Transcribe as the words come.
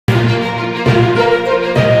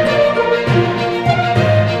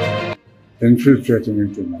infiltrating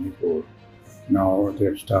into Manipur. Now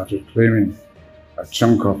they've started claiming a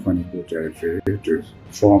chunk of Manipur territory to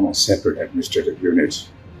form a separate administrative unit,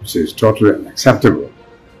 which is totally unacceptable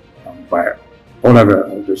by all other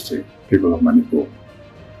people of Manipur.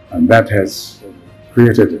 And that has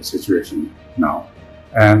created a situation now.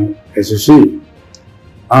 And as you see,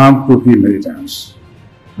 armed Kuki militants,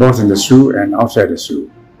 both in the Sioux and outside the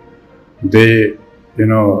Sioux, they,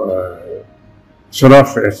 sort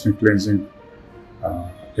of ethnic cleansing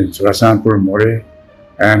in Rasanpur, More,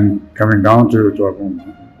 and coming down to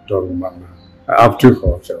Torbung, up to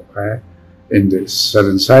Khor in the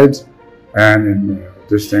southern side, and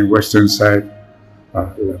in western side,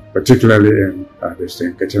 particularly in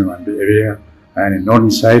Kachalmandi area, and in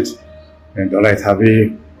northern side, in Dalai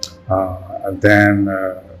Thabi, and then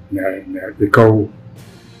near Biko,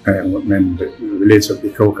 when the village of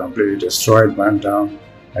Biko completely destroyed, burned down,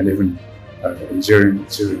 and even injuring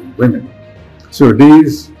women. So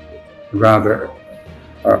these rather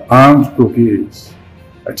armed Kukis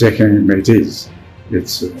attacking Métis,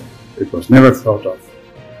 it was never thought of,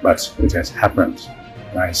 but it has happened.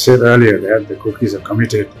 And I said earlier that the Kukis have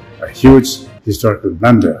committed a huge historical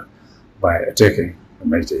blunder by attacking the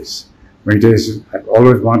Métis. Métis have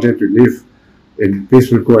always wanted to live in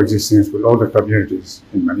peaceful coexistence with all the communities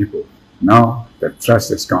in Manipur. Now that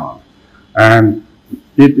trust is gone, and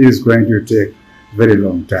it is going to take a very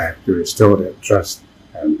long time to restore that trust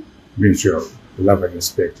and mutual love and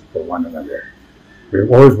respect for one another. We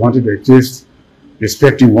have always wanted to exist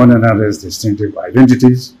respecting one another's distinctive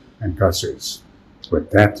identities and cultures,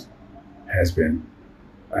 but that has been,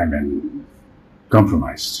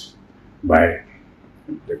 compromised by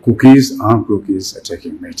the Kukis, armed Kukis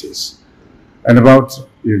attacking Métis. And about,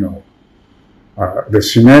 the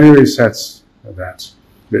scenario is such that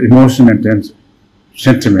the emotion and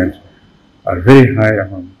sentiment are very high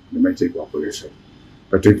among the Métis population,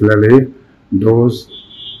 particularly those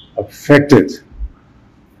affected,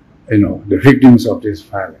 the victims of this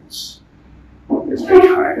violence is very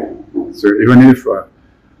high. So even if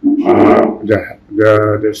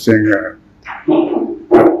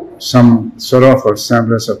some sort of a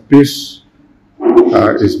semblance of peace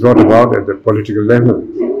is brought about at the political level,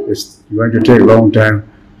 it's going to take a long time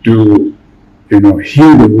to,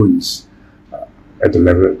 heal the wounds at the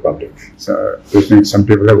level of the public. So I think some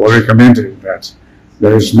people have already commented that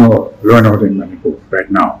there is no law and order in Manipur right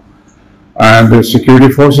now. And the security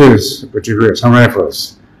forces, particularly some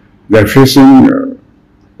rifles, they're facing,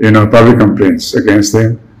 public complaints against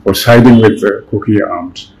them for siding with the Kuki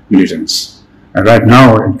armed militants. And right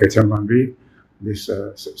now in Kachalmandi, this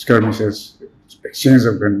skirmishes, exchange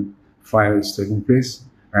of gunfire is taking place.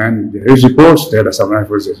 And there is reports that some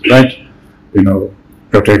rifles is protecting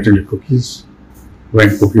the Kukis when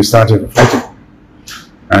Kukis started fighting.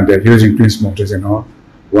 And they're using twin mortars and all.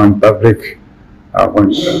 One public,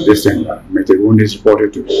 Métis wound is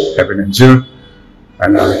reported to have been injured,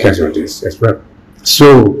 and other casualties as well.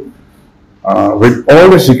 So, with all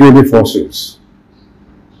the security forces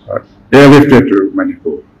airlifted to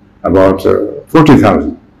Manipur, about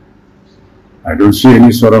 40,000, I don't see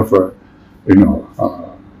any sort of,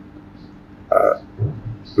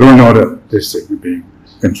 law and order district being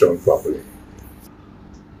controlled properly.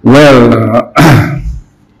 Well,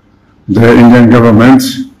 the Indian government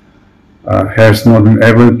has not been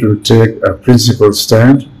able to take a principled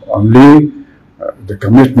stand, only the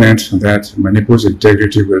commitment that Manipur's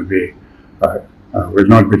integrity will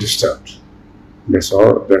not be disturbed. That's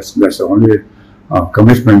all. That's the only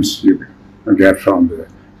commitment you get from the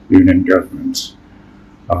Union government.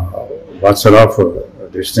 What sort of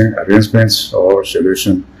arrangements or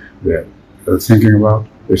solution they're thinking about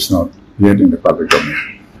is not yet in the public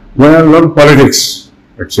domain. Well, a lot of politics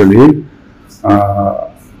actually.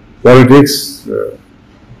 Politics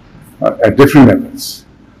at different levels.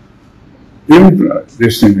 In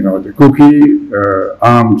the Kuki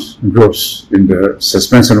armed groups in the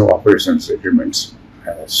suspension of operations agreements,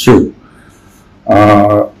 the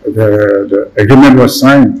agreement was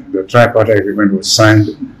signed, the tripartite agreement was signed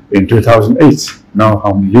in 2008. Now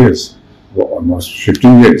how many years? Well, almost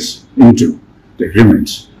 15 years into the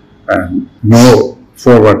agreement, and no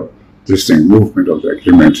forward movement of the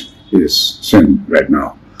agreement is seen right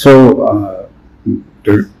now. So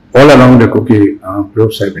all around the Kuki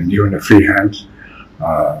groups have been given a free hand,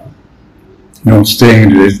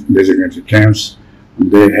 staying in the designated camps.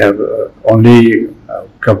 They have only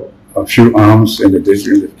a few arms in the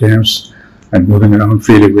designated camps and moving around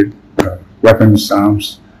freely with weapons,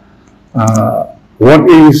 arms. What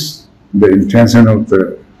is the intention of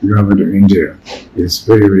the government of India is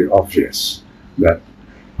very, very obvious, that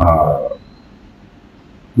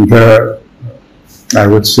the I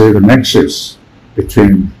would say, the nexus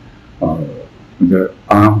between the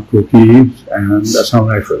armed kukis and the Assam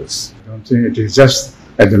Rifles. I don't think it is just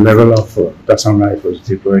at the level of the Assam Rifles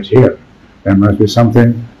deployed here. There must be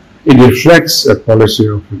something. It reflects a policy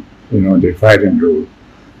of, divide and rule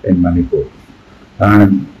in Manipur.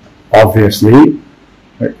 And obviously,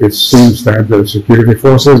 it seems that the security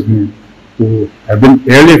forces who have been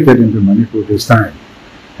airlifted into Manipur this time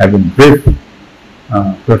have been briefed,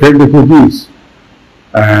 protect the kukis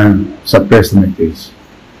and suppress the Meghen.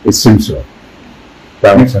 It seems so.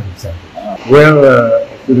 That was an example. Well,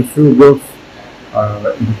 to the few groups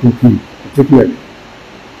in the kuki particularly,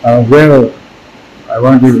 well, I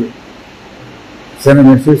want to send a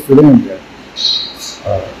message to them that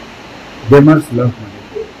they must love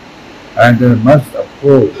Manipur and they must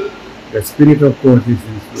uphold the spirit of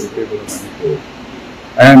coexistence to the people of Manipur,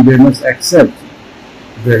 and they must accept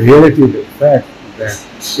the reality, the fact that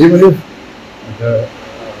even if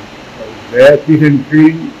they are peace and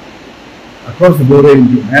clean across the border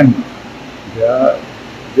into Myanmar,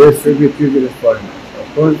 they should be treated as foreigners.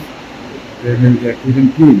 Of course, they may be peace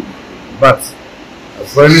and clean, but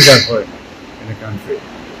foreigners are foreigners in the country.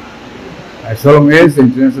 As long as the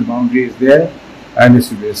international boundary is there and it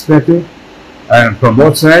should be respected, and from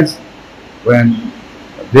both sides, when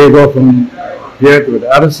they go from here to the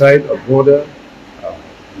other side of border,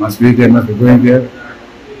 they must be going there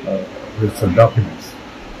with some documents.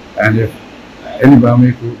 And if any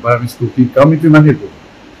Burmese kuki come into Manipur,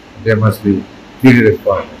 they must be treated as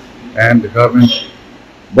foreigners. And the government,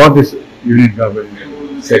 both this union government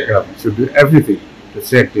and state government, should do everything to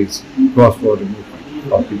check this cross-border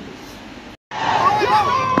movement of people.